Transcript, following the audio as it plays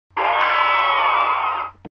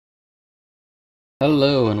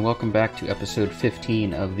Hello and welcome back to episode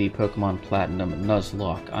 15 of the Pokemon Platinum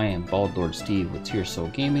Nuzlocke. I am Bald Lord Steve with Tear Soul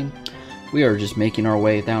Gaming. We are just making our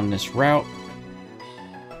way down this route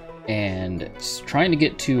and trying to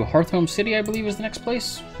get to Hearthome City, I believe is the next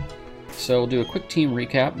place. So we'll do a quick team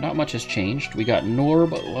recap. Not much has changed. We got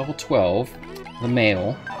Norb level 12, the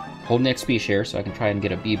male, holding the XP share so I can try and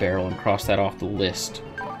get a B-Barrel and cross that off the list.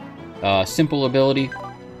 Simple ability,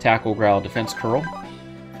 Tackle, Growl, Defense Curl.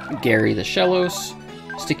 Gary the Shellos,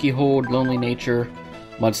 Sticky Hold, Lonely Nature,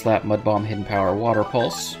 Mud Slap, Mud Bomb, Hidden Power, Water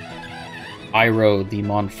Pulse. Iroh the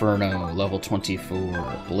Monferno, level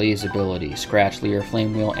 24, Blaze ability, Scratch, Leer,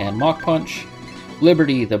 Flame Wheel, and Mach Punch.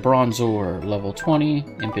 Liberty the Bronzor, level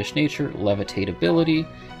 20, Impish Nature, Levitate ability,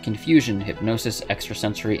 Confusion, Hypnosis,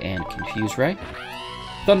 Extrasensory, and Confuse Ray.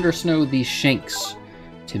 Thundersnow the Shanks,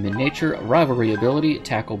 Timid Nature, Rivalry ability,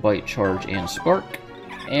 Tackle, Bite, Charge, and Spark.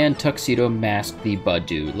 And Tuxedo Mask the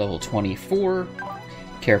Budew, level 24,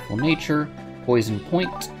 Careful Nature, Poison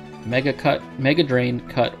Point, Mega Cut, Mega Drain,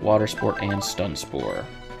 Cut, Water Sport, and Stun Spore.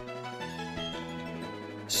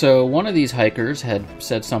 So one of these hikers had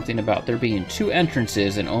said something about there being 2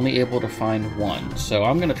 entrances and only able to find one. So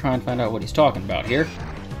I'm going to try and find out what he's talking about here.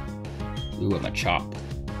 Ooh, I'm a chop.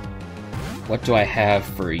 What do I have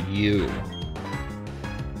for you?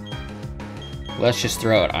 Let's just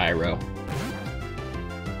throw out Iroh.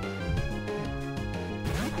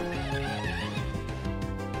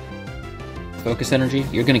 Focus energy,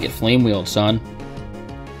 you're gonna get flame wheeled, son.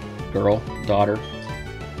 Girl, daughter.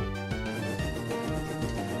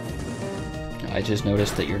 I just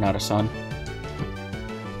noticed that you're not a son.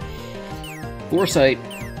 Foresight.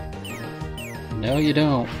 No, you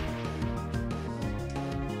don't.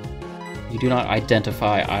 You do not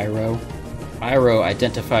identify Iroh. Iroh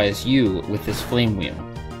identifies you with this flame wheel.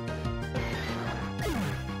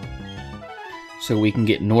 So we can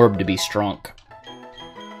get Norb to be strong.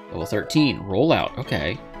 Level 13, Rollout,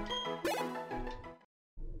 okay.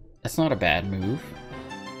 That's not a bad move.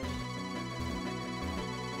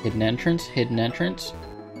 Hidden entrance, hidden entrance.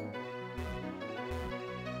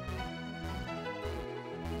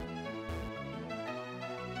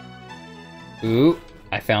 Ooh,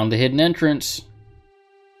 I found the hidden entrance.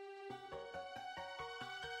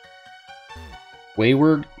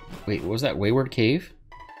 Wayward, wait, what was that? Wayward Cave?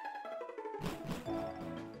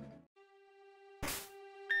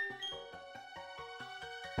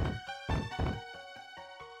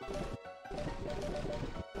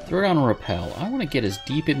 Throw down a repel. I want to get as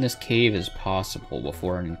deep in this cave as possible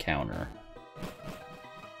before an encounter.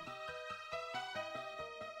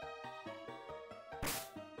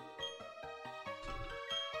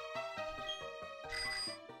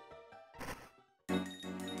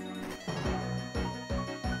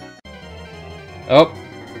 Oh!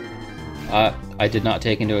 I did not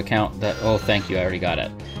take into account that... Oh, thank you, I already got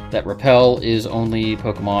it. That repel is only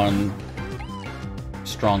Pokemon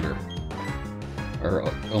stronger. Or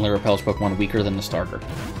only repels Pokemon weaker than the starter.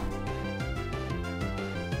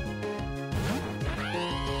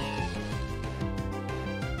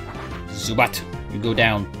 Zubat, you go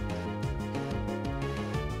down.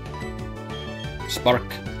 Spark,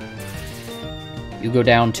 you go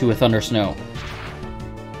down to a Thundersnow.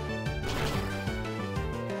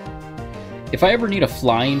 If I ever need a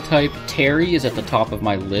flying type, Terry is at the top of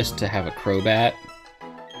my list to have a Crobat.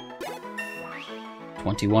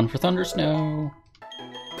 21 for Thundersnow.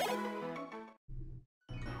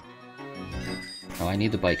 Oh, I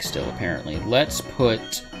need the bike still, apparently. Let's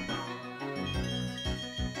put...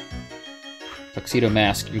 Tuxedo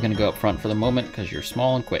Mask, you're gonna go up front for the moment, because you're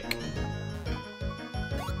small and quick.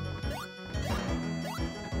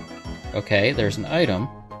 Okay, there's an item.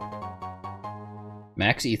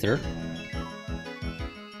 Max Ether.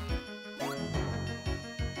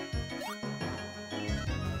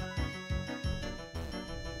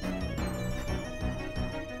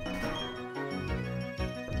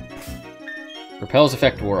 Repel's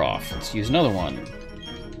effect wore off. Let's use another one.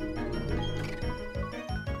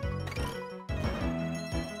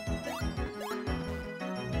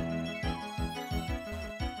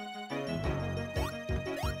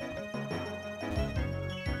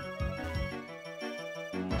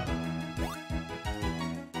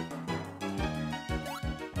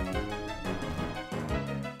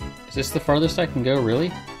 Is this the farthest I can go,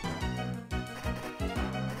 really?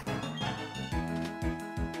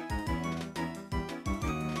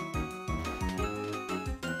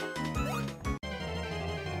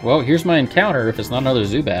 Well, here's my encounter if it's not another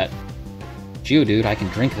Zubat. Geodude, I can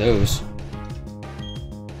drink those.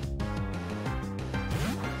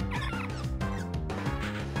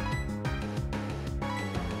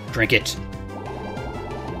 Drink it.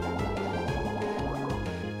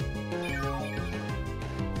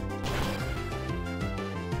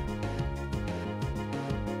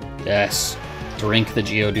 Yes. Drink the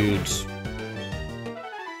Geodudes.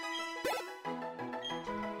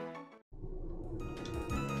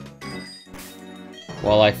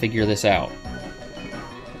 While I figure this out.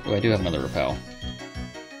 Oh, I do have another repel.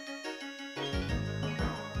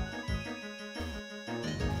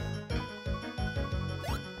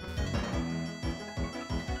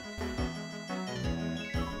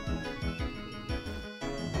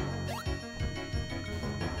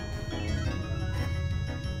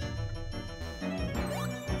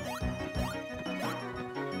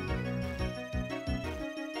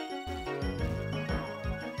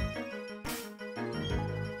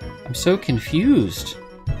 I'm so confused.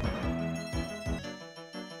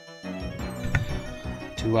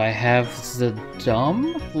 Do I have the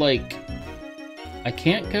dumb? Like, I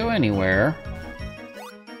can't go anywhere.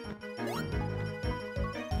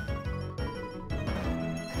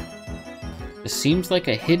 This seems like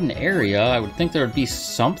a hidden area. I would think there would be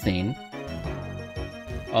something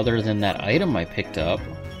other than that item I picked up.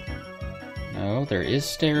 No, there is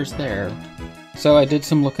stairs there. So I did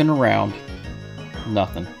some looking around.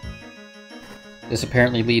 Nothing. This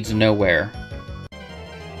apparently leads nowhere.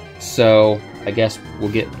 So, I guess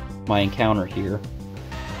we'll get my encounter here.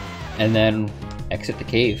 And then exit the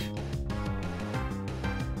cave.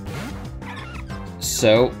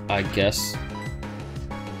 So, I guess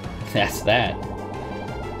that's that.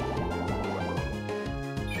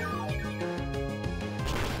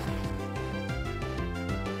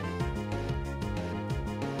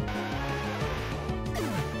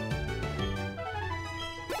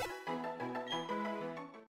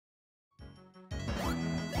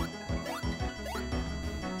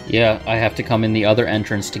 Yeah, I have to come in the other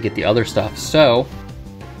entrance to get the other stuff, so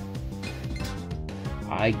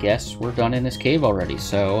I guess we're done in this cave already,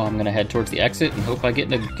 so I'm gonna head towards the exit and hope I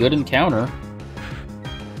get a good encounter.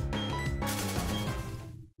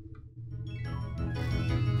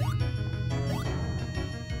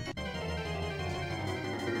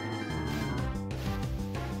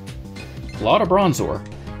 A lot of Bronzor.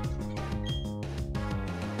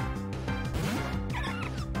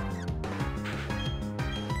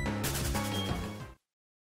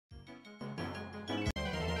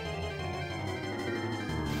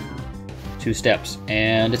 Two steps,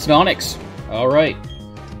 and it's an Onyx. All right.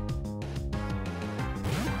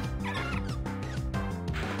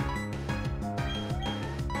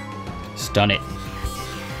 Stun it.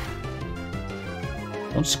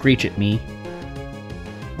 Don't screech at me.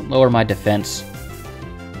 Don't lower my defense.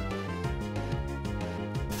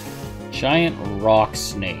 Giant rock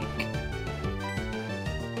snake.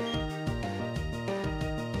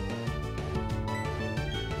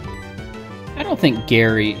 I don't think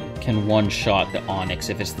Gary can one-shot the Onyx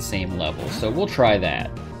if it's the same level, so we'll try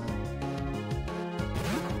that.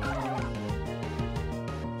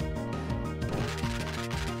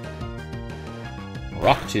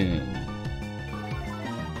 Rock Tomb.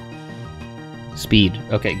 Speed.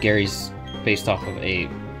 Okay, Gary's based off of a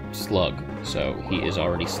slug, so he is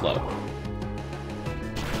already slow.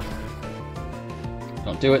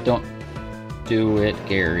 Don't do it, don't do it,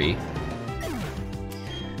 Gary.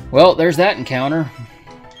 Well, there's that encounter.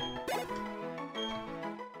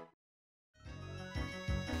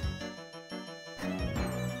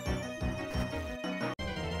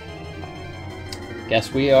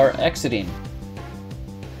 Guess we are exiting.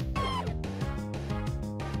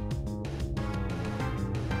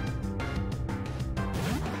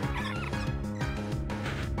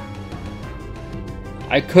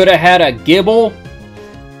 I could have had a GIBLE.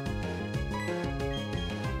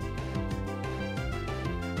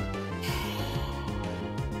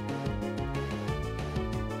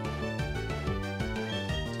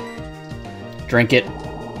 Drink it.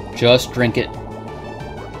 Just drink it.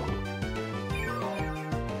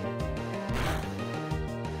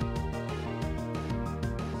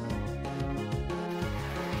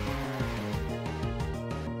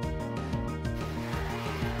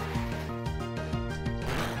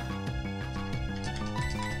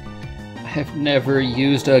 I've never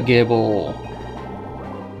used a GIBLE.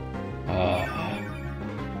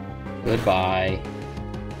 Goodbye.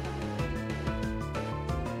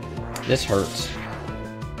 This hurts.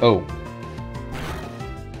 Oh.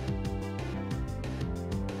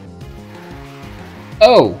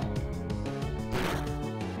 Oh!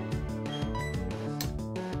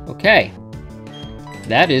 Okay.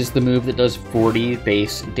 That is the move that does 40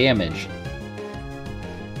 base damage.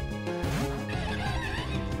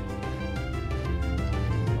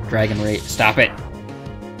 Dragon Rage. Stop it.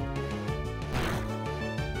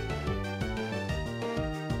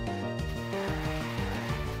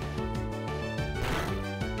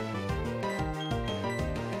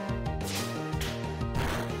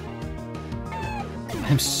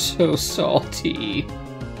 I'm so salty.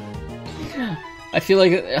 I feel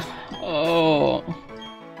like... Oh.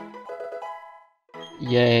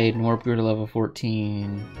 Yay, Norpure to level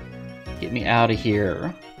 14. Get me out of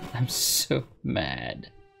here. I'm so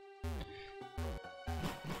mad.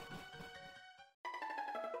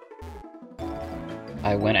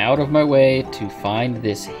 I went out of my way to find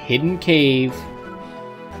this hidden cave.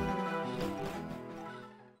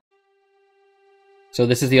 So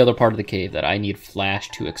this is the other part of the cave that I need Flash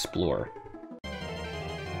to explore.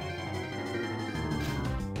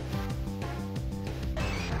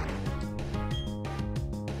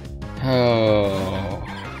 Oh.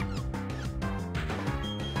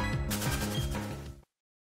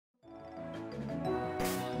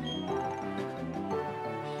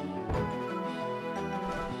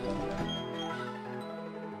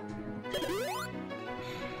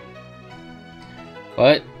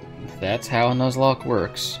 But that's how a Nuzlocke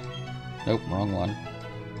works. Nope, wrong one.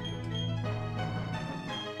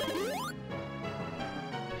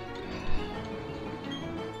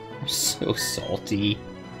 I'm so salty.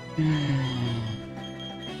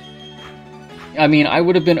 I mean, I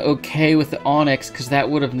would have been okay with the Onyx because that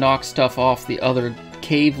would have knocked stuff off the other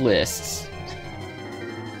cave lists.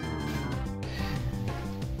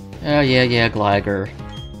 Oh, yeah, Gligar.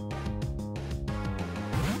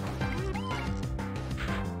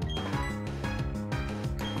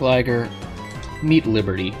 Gligar, meet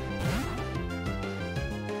Liberty.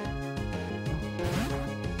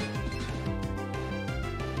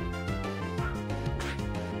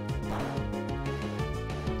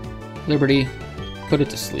 Liberty, put it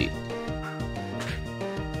to sleep.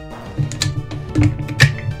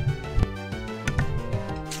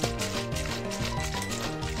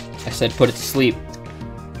 I said put it to sleep.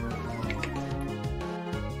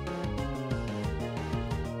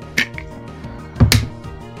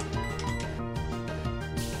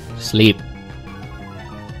 Sleep.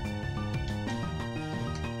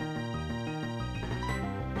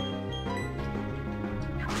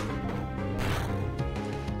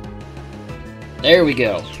 There we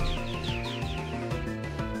go.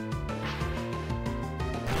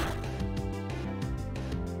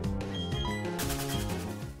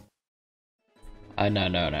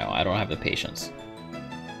 No. I don't have the patience.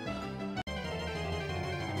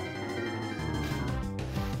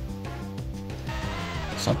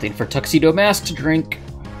 Something for Tuxedo Mask to drink.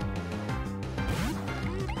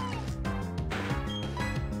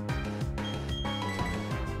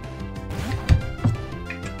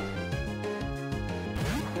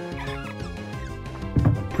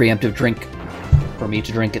 Preemptive drink for me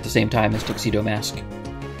to drink at the same time as Tuxedo Mask.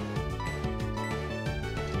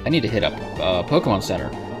 I need to hit up Pokemon Center.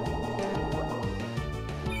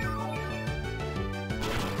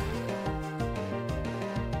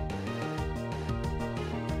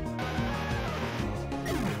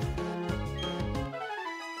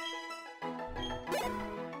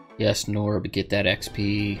 Yes, Norb, get that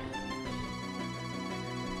XP.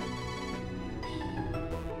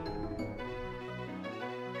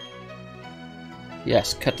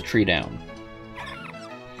 Yes, cut the tree down.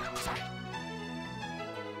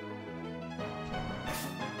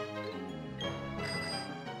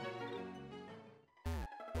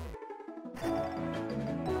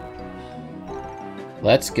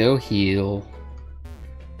 Let's go heal.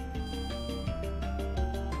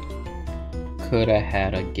 Coulda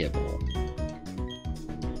had a Gibble.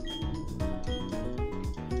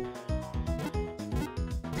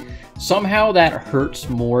 Somehow that hurts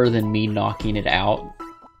more than me knocking it out.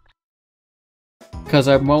 Because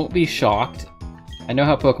I won't be shocked. I know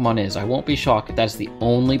how Pokemon is. I won't be shocked if that's the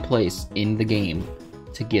only place in the game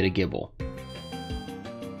to get a Gibble.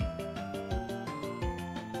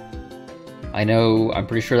 I know, I'm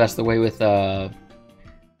pretty sure that's the way with the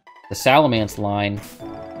Salamence line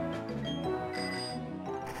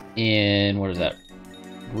in, what is that,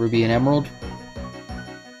 Ruby and Emerald?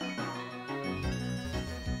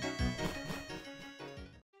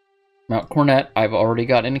 Mount Cornet, I've already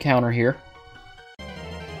got an encounter here.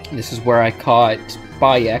 This is where I caught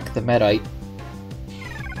Bayek, the Medite.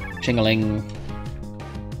 Chingaling.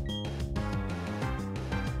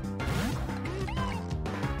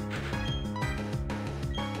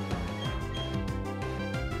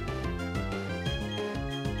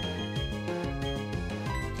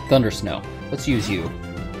 Thunder Snow. Let's use you.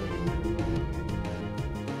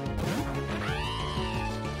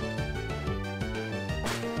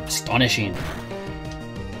 Astonishing.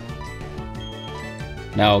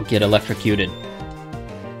 Now get electrocuted.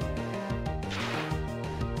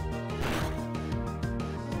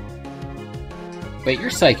 Wait, you're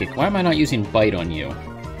psychic. Why am I not using Bite on you?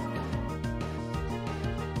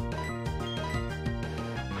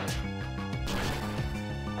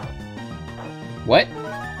 What?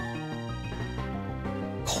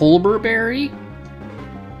 Colberberry?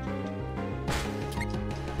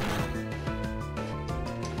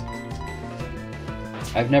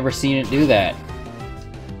 I've never seen it do that.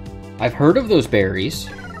 I've heard of those berries.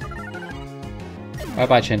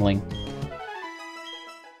 Bye-bye, Chinling.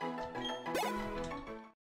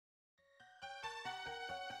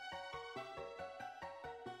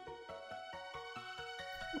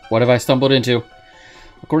 What have I stumbled into?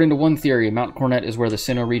 According to one theory, Mount Cornet is where the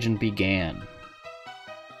Sinnoh region began.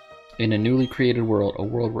 In a newly created world, a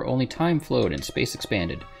world where only time flowed and space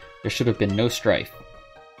expanded, there should have been no strife.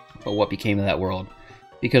 But what became of that world?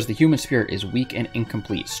 Because the human spirit is weak and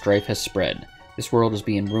incomplete, strife has spread. This world is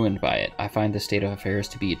being ruined by it. I find this state of affairs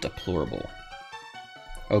to be deplorable.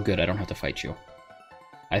 Oh good, I don't have to fight you.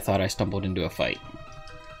 I thought I stumbled into a fight.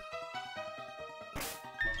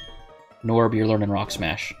 Norb, you're learning Rock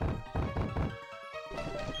Smash.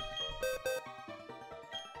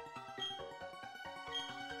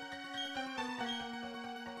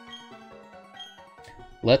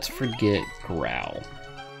 Let's forget Growl.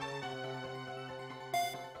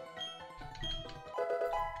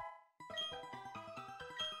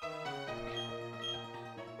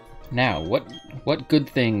 Now, what good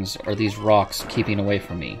things are these rocks keeping away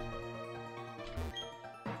from me?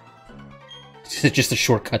 Is it just a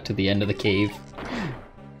shortcut to the end of the cave?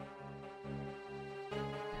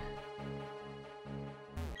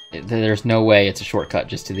 There's no way it's a shortcut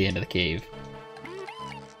just to the end of the cave.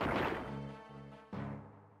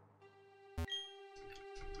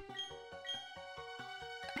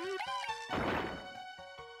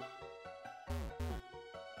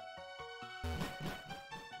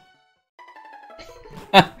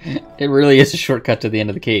 It really is a shortcut to the end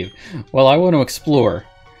of the cave. Well, I want to explore.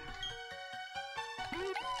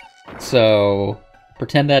 So,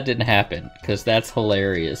 pretend that didn't happen, because that's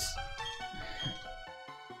hilarious.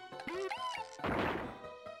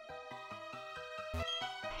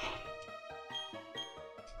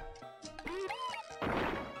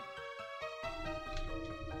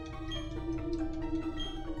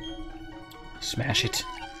 Smash it.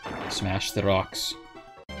 Smash the rocks.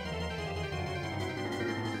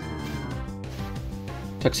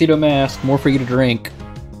 Tuxedo Mask, more for you to drink.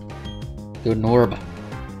 Go Norb.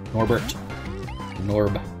 Norbert.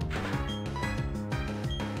 Norb.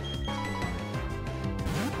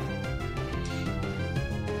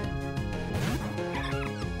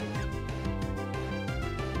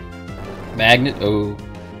 Magnet. Oh.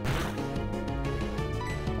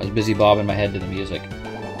 I was busy bobbing my head to the music.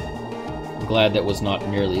 I'm glad that was not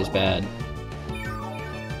nearly as bad.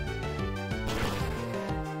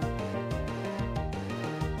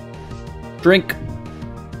 Drink.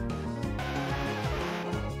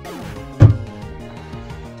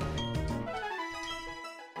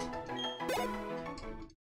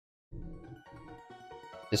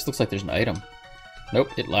 This looks like there's an item.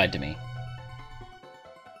 Nope, it lied to me.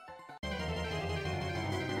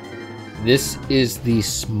 This is the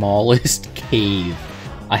smallest cave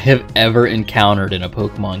I have ever encountered in a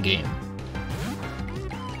Pokemon game.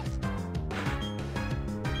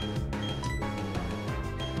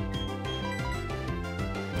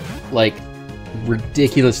 Like,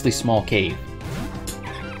 ridiculously small cave.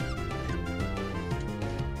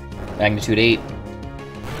 Magnitude 8.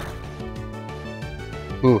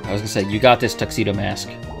 Ooh, I was gonna say, you got this, Tuxedo Mask.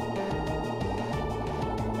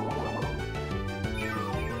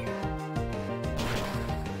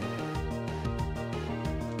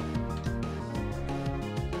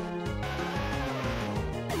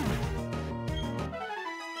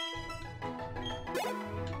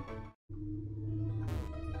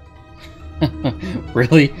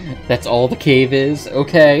 Really? That's all the cave is?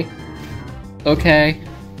 Okay. Okay.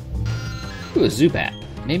 Ooh, a Zubat.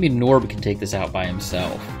 Maybe Norb can take this out by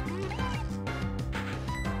himself.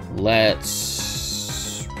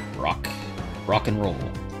 Let's rock and roll.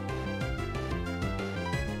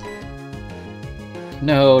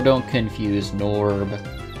 No, don't confuse Norb.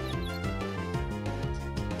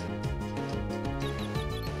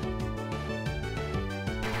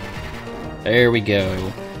 There we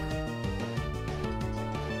go.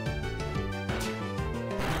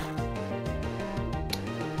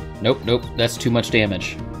 Nope, nope, that's too much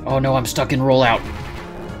damage. Oh no, I'm stuck in rollout.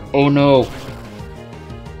 Oh no.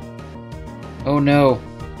 Oh no.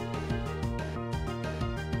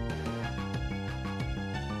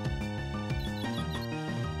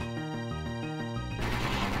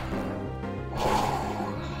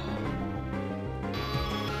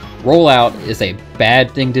 Rollout is a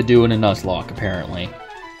bad thing to do in a Nuzlocke, apparently.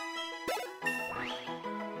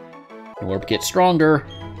 Norb gets stronger.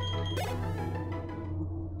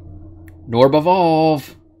 Norb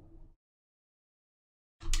evolve!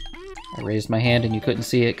 I raised my hand and you couldn't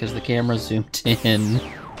see it because the camera zoomed in.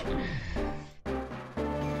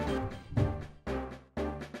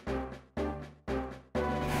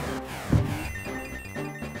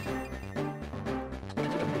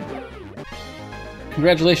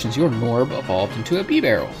 Congratulations, your Norb evolved into a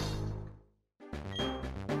Bee-Barrel.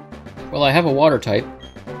 Well, I have a water type.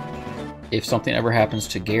 If something ever happens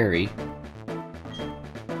to Gary.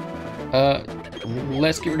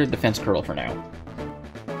 Let's get rid of Defense Curl for now.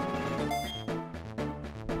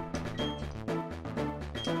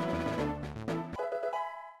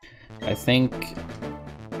 I think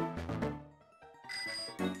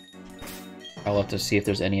I'll have to see if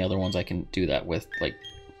there's any other ones I can do that with, like,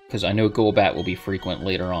 because I know Golbat will be frequent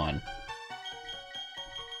later on.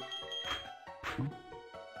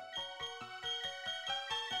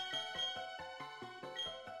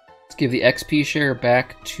 Let's give the XP share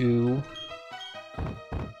back to...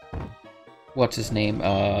 what's his name?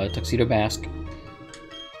 Tuxedo Mask.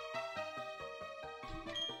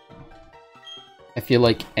 I feel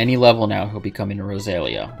like any level now he'll be coming to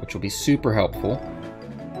Rosalia, which will be super helpful.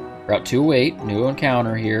 Route 208, new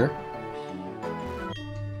encounter here.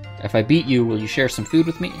 If I beat you, will you share some food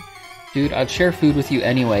with me? Dude, I'd share food with you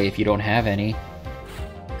anyway if you don't have any.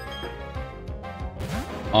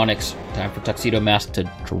 Onyx, time for Tuxedo Mask to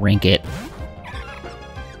drink it.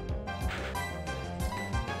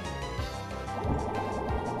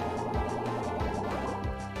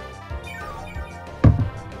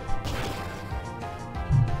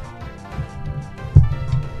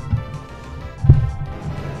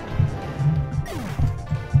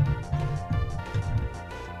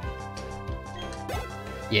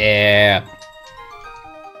 Yeah!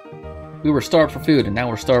 We were starved for food, and now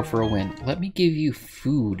we're starved for a win. Let me give you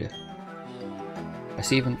food. I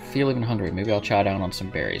feel even hungry. Maybe I'll chow down on some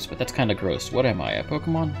berries, but that's kind of gross. What am I, a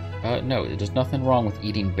Pokemon? No, there's nothing wrong with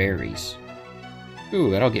eating berries. Ooh,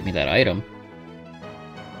 that'll get me that item.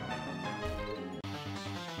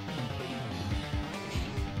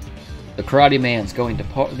 The Karate Man's going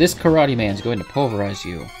to this Karate Man's going to pulverize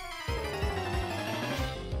you.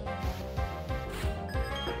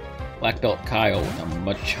 Black Belt Kyle with a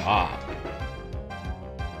Machop.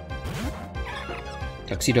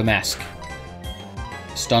 Tuxedo Mask.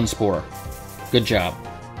 Stun Spore. Good job.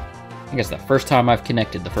 I think it's the first time I've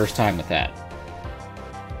connected the first time with that.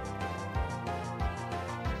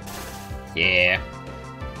 Yeah.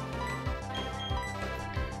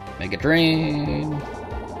 Mega Drain.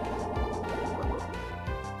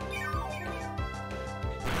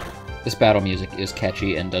 This battle music is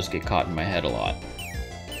catchy and does get caught in my head a lot.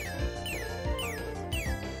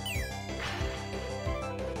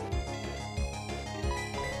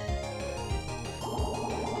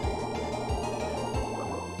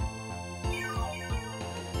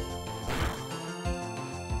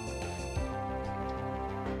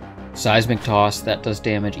 Seismic Toss, that does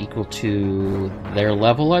damage equal to their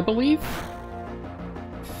level, I believe?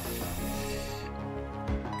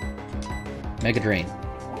 Mega Drain.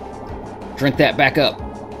 Drink that back up.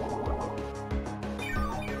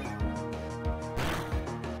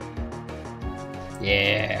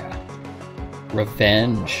 Yeah.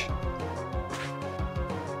 Revenge.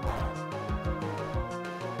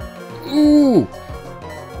 Ooh!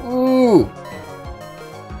 Ooh!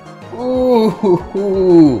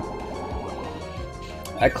 Ooh!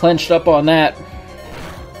 I clenched up on that.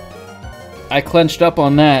 I clenched up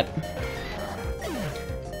on that.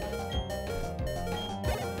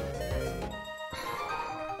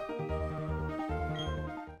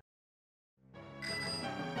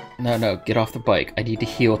 No, get off the bike. I need to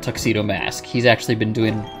heal Tuxedo Mask. He's actually been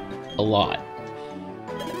doing a lot.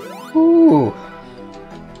 Ooh.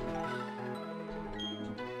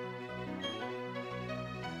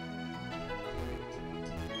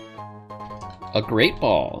 A Great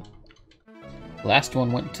Ball. Last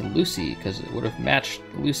one went to Lucy because it would have matched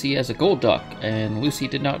Lucy as a Gold Duck, and Lucy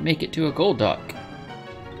did not make it to a Gold Duck.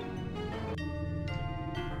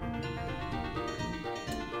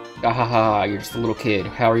 Ahaha, you're just a little kid.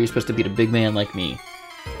 How are you supposed to beat a big man like me?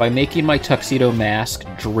 By making my Tuxedo Mask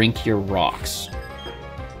drink your rocks.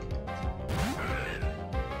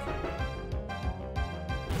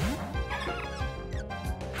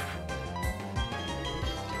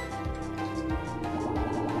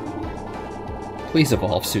 Please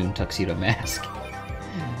evolve soon, Tuxedo Mask.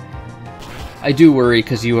 I do worry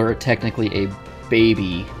because you are technically a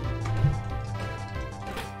baby.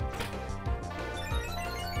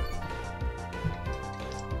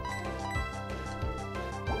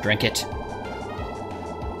 Drink it.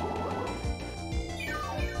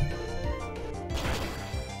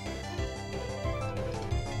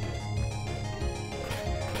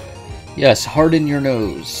 Yes, harden your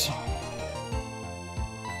nose.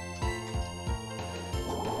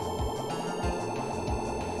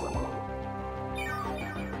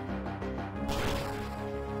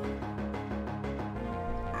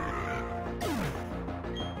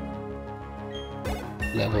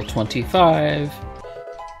 Level 25.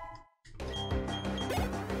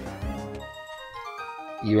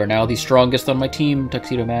 You are now the strongest on my team,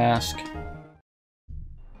 Tuxedo Mask.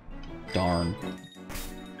 Darn.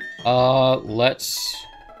 Let's...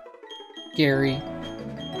 Gary.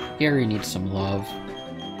 Gary needs some love.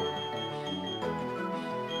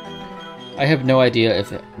 I have no idea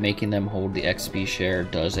if making them hold the XP share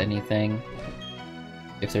does anything.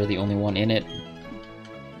 If they're the only one in it.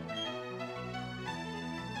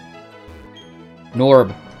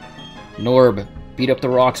 Norb. Norb. Beat up the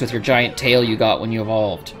rocks with your giant tail you got when you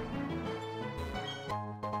evolved.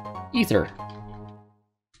 Ether.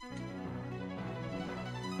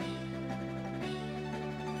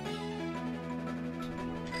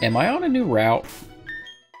 Am I on a new route?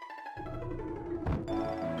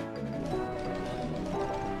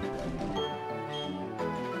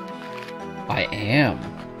 I am.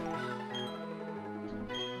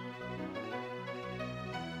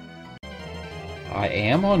 I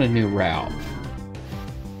am on a new route.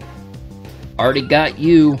 Already got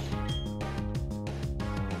you.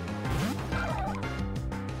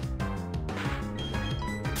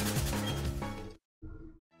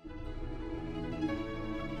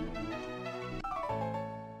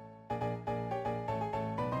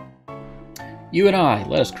 You and I,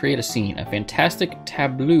 let us create a scene, a fantastic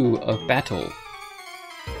tableau of battle.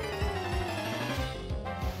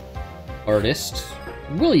 Artist,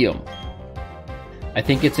 William. I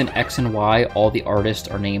think it's in X and Y, all the artists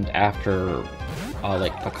are named after,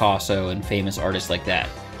 like, Picasso and famous artists like that.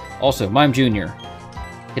 Also, Mime Jr.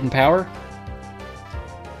 Hidden power?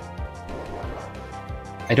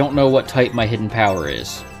 I don't know what type my hidden power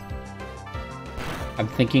is. I'm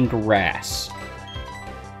thinking grass.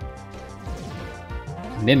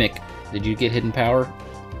 Mimic, did you get hidden power?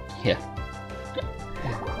 Yeah.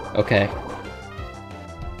 Okay.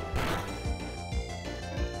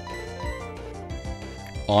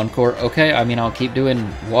 Encore, okay, I mean, I'll keep doing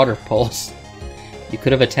Water Pulse. You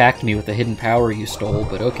could have attacked me with the hidden power you stole,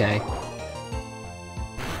 but okay.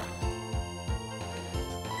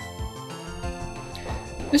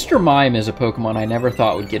 Mr. Mime is a Pokemon I never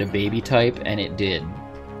thought would get a baby type, and it did.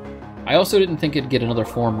 I also didn't think it'd get another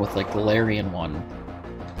form with, like, the Larian one.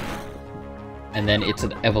 And then it's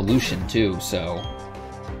an evolution, too, so...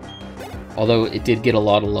 Although it did get a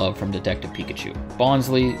lot of love from Detective Pikachu.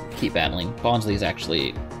 Bonsly, keep battling. Bonsly is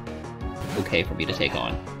actually okay for me to take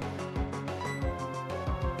on.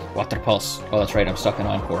 Water Pulse. Oh, that's right, I'm stuck in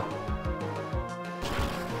Encore.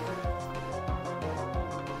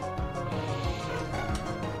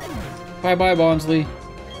 Bye-bye, Bonsly.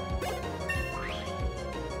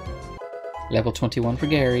 Level 21 for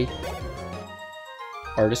Gary.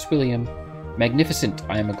 Artist William. Magnificent.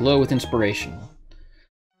 I am aglow with inspiration.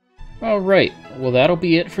 Alright, well that'll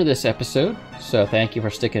be it for this episode, so thank you for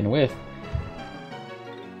sticking with.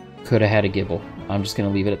 Coulda had a Gibble. I'm just gonna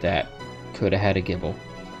leave it at that. Coulda had a Gibble.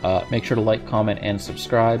 Make sure to like, comment, and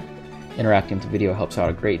subscribe. Interacting with the video helps out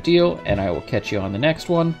a great deal, and I will catch you on the next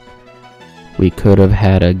one. We could have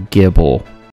had a Gibble.